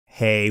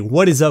Hey,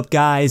 what is up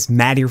guys?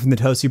 Matt here from the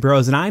Toasty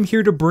Bros, and I'm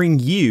here to bring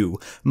you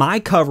my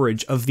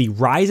coverage of the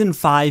Ryzen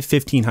 5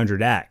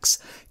 1500X.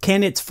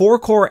 Can its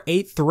 4-core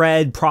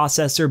 8-thread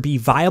processor be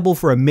viable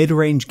for a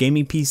mid-range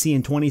gaming PC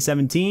in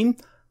 2017?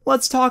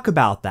 Let's talk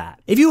about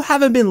that. If you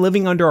haven't been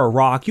living under a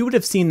rock, you would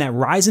have seen that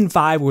Ryzen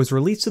 5 was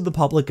released to the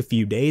public a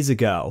few days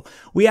ago.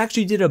 We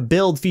actually did a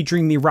build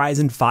featuring the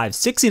Ryzen 5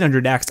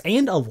 1600X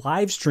and a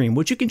live stream,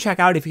 which you can check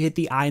out if you hit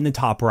the eye in the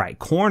top right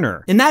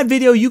corner. In that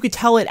video, you could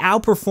tell it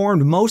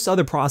outperformed most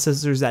other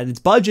processors at its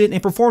budget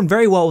and performed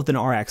very well with an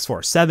RX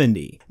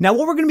 470. Now,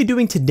 what we're going to be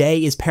doing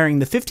today is pairing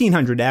the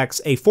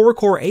 1500X, a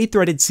 4-core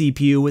 8-threaded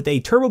CPU with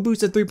a turbo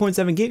boost at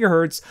 3.7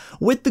 GHz,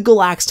 with the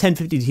Galax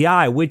 1050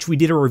 Ti, which we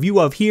did a review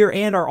of here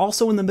and are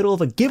also in the middle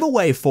of a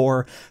giveaway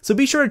for, so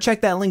be sure to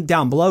check that link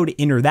down below to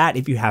enter that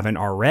if you haven't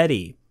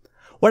already.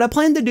 What I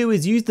plan to do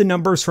is use the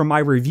numbers from my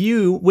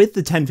review with the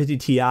 1050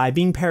 Ti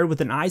being paired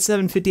with an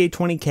i7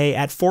 5820K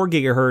at 4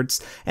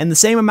 GHz and the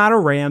same amount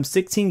of RAM,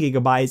 16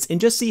 GB, and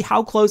just see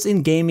how close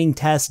in gaming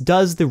tests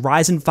does the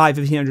Ryzen 5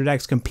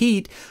 1500X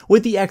compete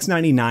with the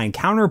X99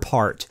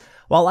 counterpart.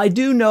 While I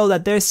do know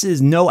that this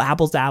is no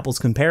apples to apples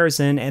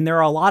comparison and there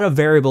are a lot of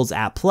variables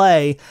at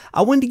play,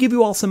 I wanted to give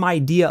you all some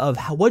idea of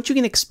what you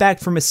can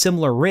expect from a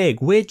similar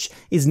rig, which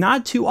is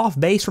not too off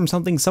base from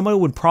something someone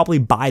would probably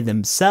buy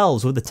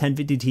themselves with a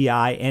 1050 Ti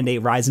and a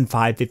Ryzen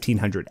 5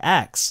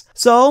 1500X.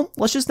 So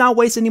let's just not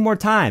waste any more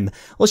time.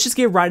 Let's just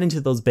get right into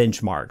those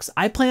benchmarks.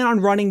 I plan on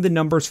running the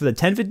numbers for the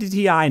 1050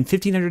 Ti and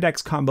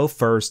 1500X combo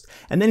first,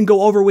 and then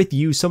go over with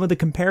you some of the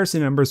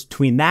comparison numbers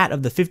between that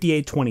of the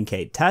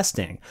 5820K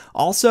testing.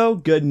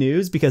 Also, good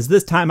news, because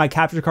this time my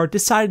capture card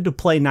decided to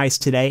play nice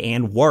today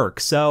and work,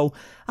 so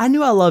I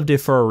knew I loved it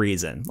for a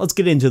reason. Let's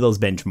get into those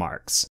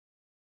benchmarks.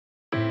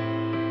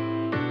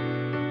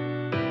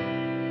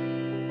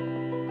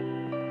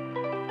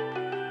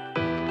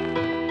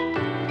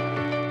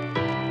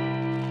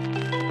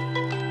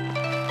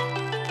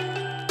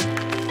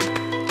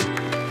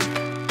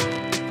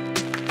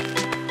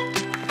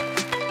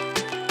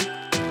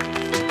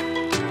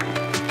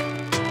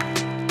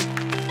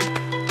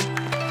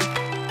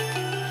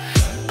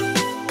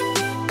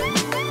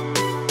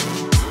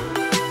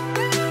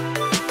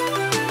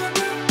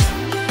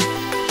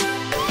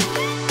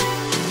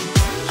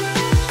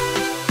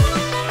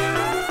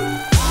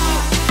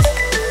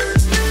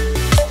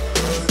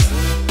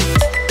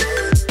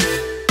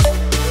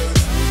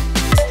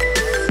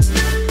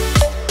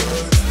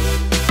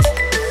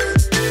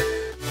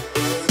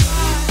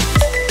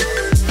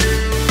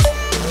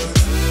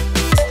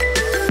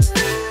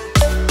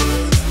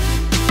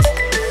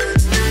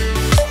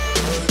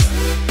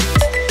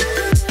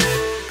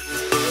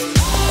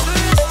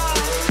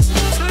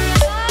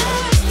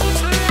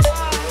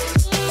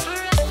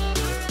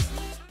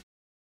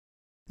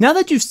 Now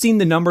that you've seen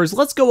the numbers,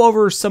 let's go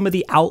over some of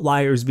the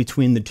outliers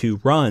between the two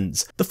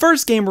runs. The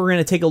first game we're going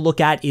to take a look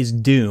at is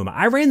Doom.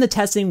 I ran the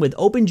testing with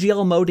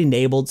OpenGL mode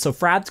enabled so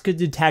Fraps could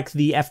detect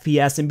the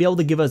FPS and be able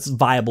to give us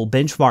viable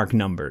benchmark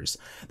numbers.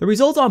 The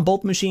results on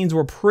both machines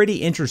were pretty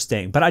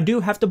interesting, but I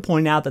do have to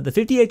point out that the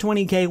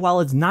 5820K,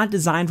 while it's not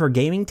designed for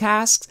gaming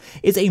tasks,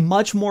 is a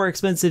much more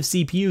expensive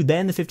CPU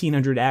than the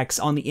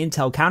 1500X on the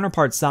Intel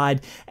counterpart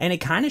side, and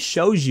it kind of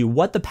shows you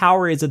what the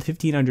power is of the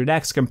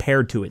 1500X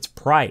compared to its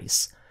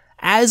price.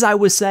 As I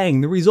was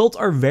saying, the results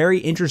are very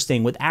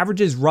interesting, with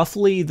averages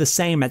roughly the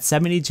same at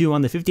 72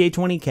 on the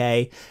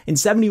 5820K and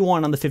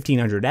 71 on the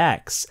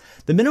 1500X.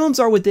 The minimums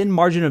are within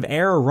margin of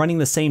error running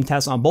the same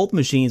tests on both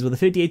machines, with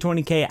the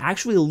 5820K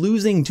actually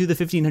losing to the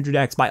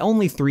 1500X by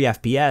only 3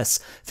 FPS,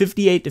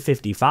 58 to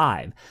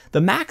 55.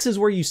 The max is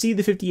where you see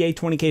the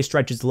 5820K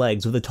stretch its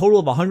legs, with a total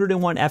of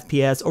 101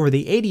 FPS over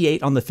the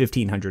 88 on the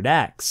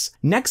 1500X.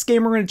 Next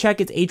game we're going to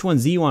check is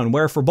H1Z1,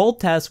 where for both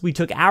tests we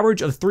took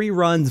average of 3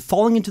 runs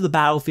falling into the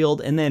battlefield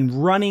and then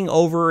running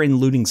over and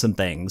looting some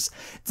things.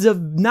 It's a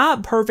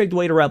not perfect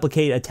way to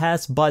replicate a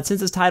test, but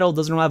since this title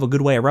doesn't have a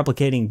good way of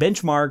replicating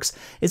benchmarks,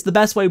 it's the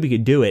best way we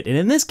could do it. And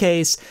in this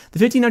case, the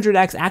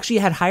 1500X actually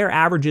had higher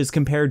averages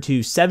compared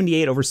to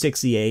 78 over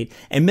 68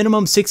 and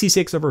minimum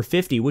 66 over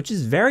 50, which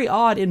is very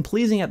odd and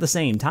pleasing at the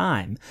same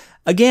time.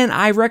 Again,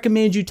 I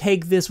recommend you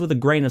take this with a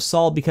grain of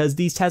salt because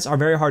these tests are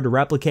very hard to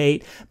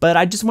replicate, but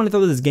I just want to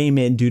throw this game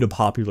in due to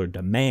popular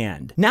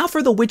demand. Now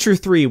for The Witcher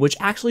 3, which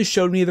actually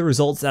showed me the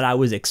results that I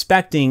was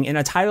expecting in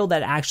a title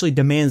that actually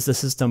demands the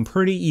system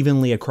pretty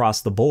evenly across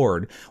the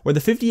board, where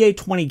the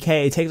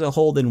 5820K takes a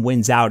hold and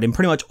wins out in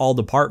pretty much all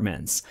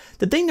departments.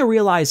 The thing to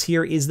realize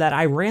here is that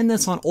I ran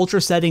this on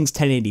ultra settings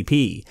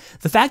 1080p.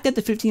 The fact that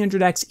the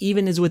 1500X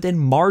even is within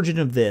margin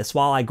of this,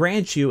 while I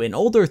grant you an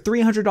older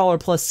 $300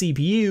 plus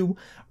CPU,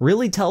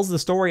 really tells the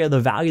story of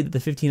the value that the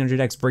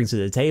 1500X brings to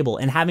the table,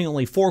 and having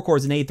only 4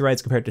 cores and 8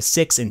 threads compared to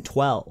 6 and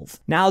 12.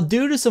 Now,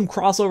 due to some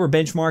crossover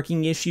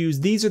benchmarking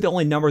issues, these are the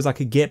only numbers I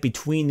could get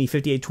between the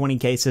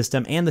 5820K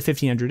system and the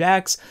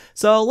 1500X,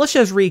 so let's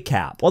just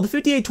recap. While the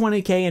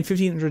 5820K and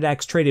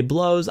 1500X traded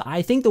blows,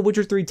 I think the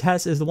Witcher 3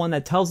 test is the one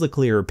that tells the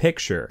clearer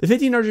picture. The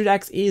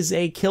 1500X is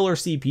a killer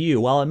CPU.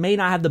 While it may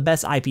not have the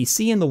best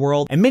IPC in the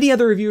world, and many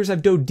other reviewers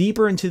have dove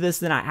deeper into this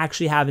than I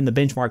actually have in the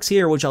benchmarks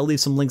here, which I'll leave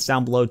some links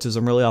down below to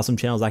some really awesome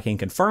channels that can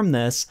confirm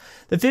this,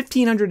 the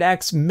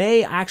 1500X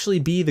may actually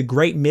be the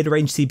great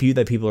mid-range CPU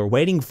that people are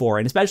waiting for,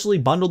 and especially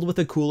bundled with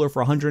a cooler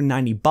for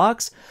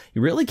 $190,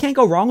 you really can't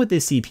go wrong with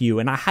this CPU,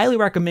 and I highly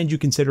recommend you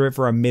consider it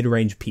for a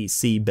mid-range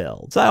PC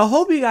build. So I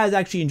hope you guys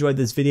actually enjoyed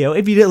this video.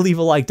 If you did, leave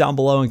a like down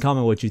below and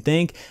comment what you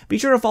think. Be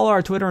sure to follow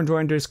our Twitter and join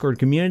our Discord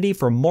community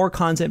for more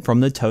content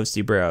from the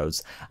Toasty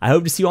Bros. I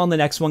hope to see you on the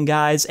next one,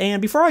 guys,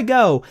 and before I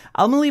go,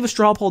 I'm gonna leave a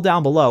straw poll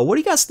down below. What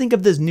do you guys think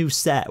of this new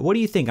set? What do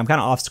you think? I'm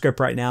kind of off script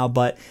right now,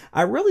 but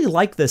I really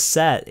like this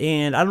set,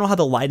 and I don't know how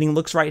the lighting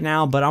looks right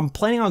now, but I'm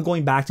planning on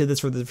going back to this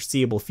for the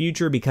foreseeable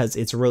future because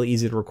it's really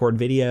easy to record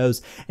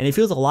videos, and it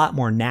feels a lot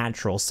more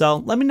natural. So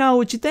let me know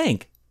what you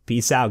think.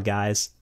 Peace out, guys.